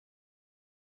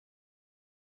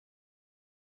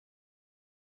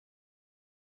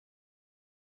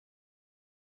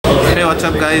what's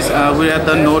up guys, we're at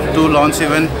the Note 2 launch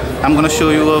event. I'm gonna show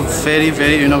you a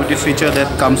very innovative feature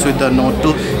that comes with the Note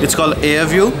 2. It's called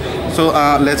Airview. So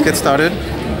let's get started.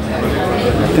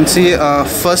 You can see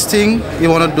first thing you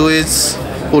want to do is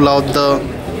pull out the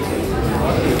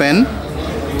pen.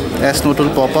 S Note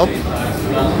will pop up.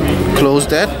 Close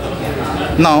that.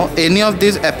 Now any of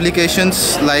these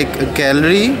applications like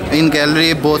gallery, in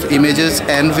gallery both images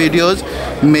and videos,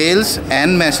 mails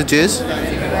and messages,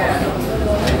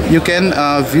 you can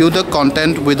view the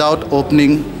content without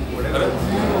opening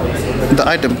the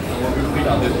item.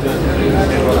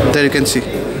 There you can see.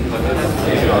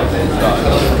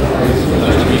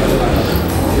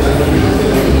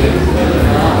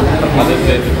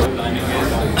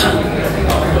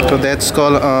 So that's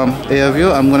called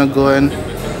Airview. I'm gonna go and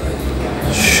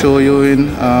show you in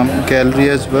gallery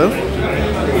as well.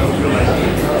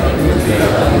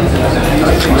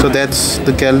 So that's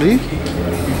the gallery.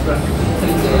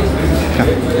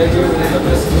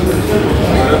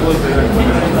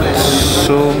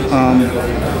 So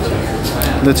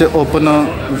let's say open a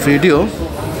video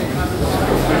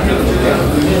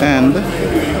and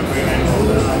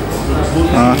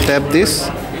tap this,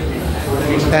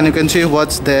 and you can see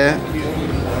what's there.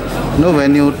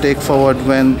 When you take forward,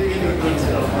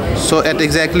 so at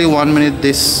exactly 1 minute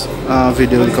this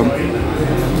video will come.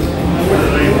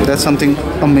 That's something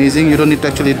amazing. You don't need to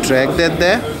actually drag that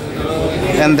there,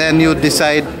 and then you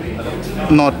decide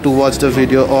not to watch the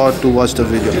video or to watch the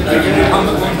video.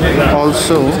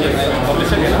 Also,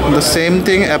 the same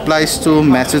thing applies to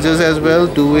messages as well.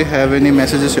 Do we have any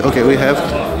messages? Okay, we have.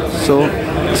 So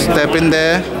step in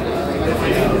there.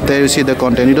 There you see the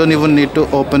content. You don't even need to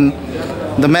open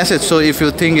the message. So if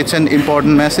you think it's an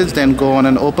important message, then go on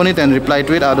and open it and reply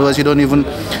to it. Otherwise you don't even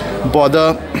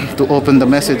bother to open the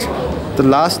message. The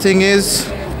last thing is,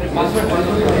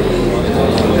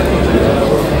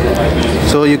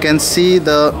 so you can see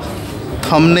the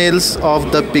thumbnails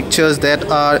of the pictures that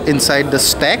are inside the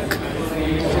stack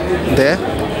there.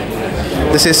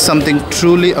 This is something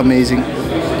truly amazing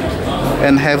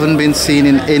and haven't been seen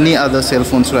in any other cell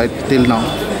phones right till now.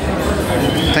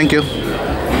 Thank you.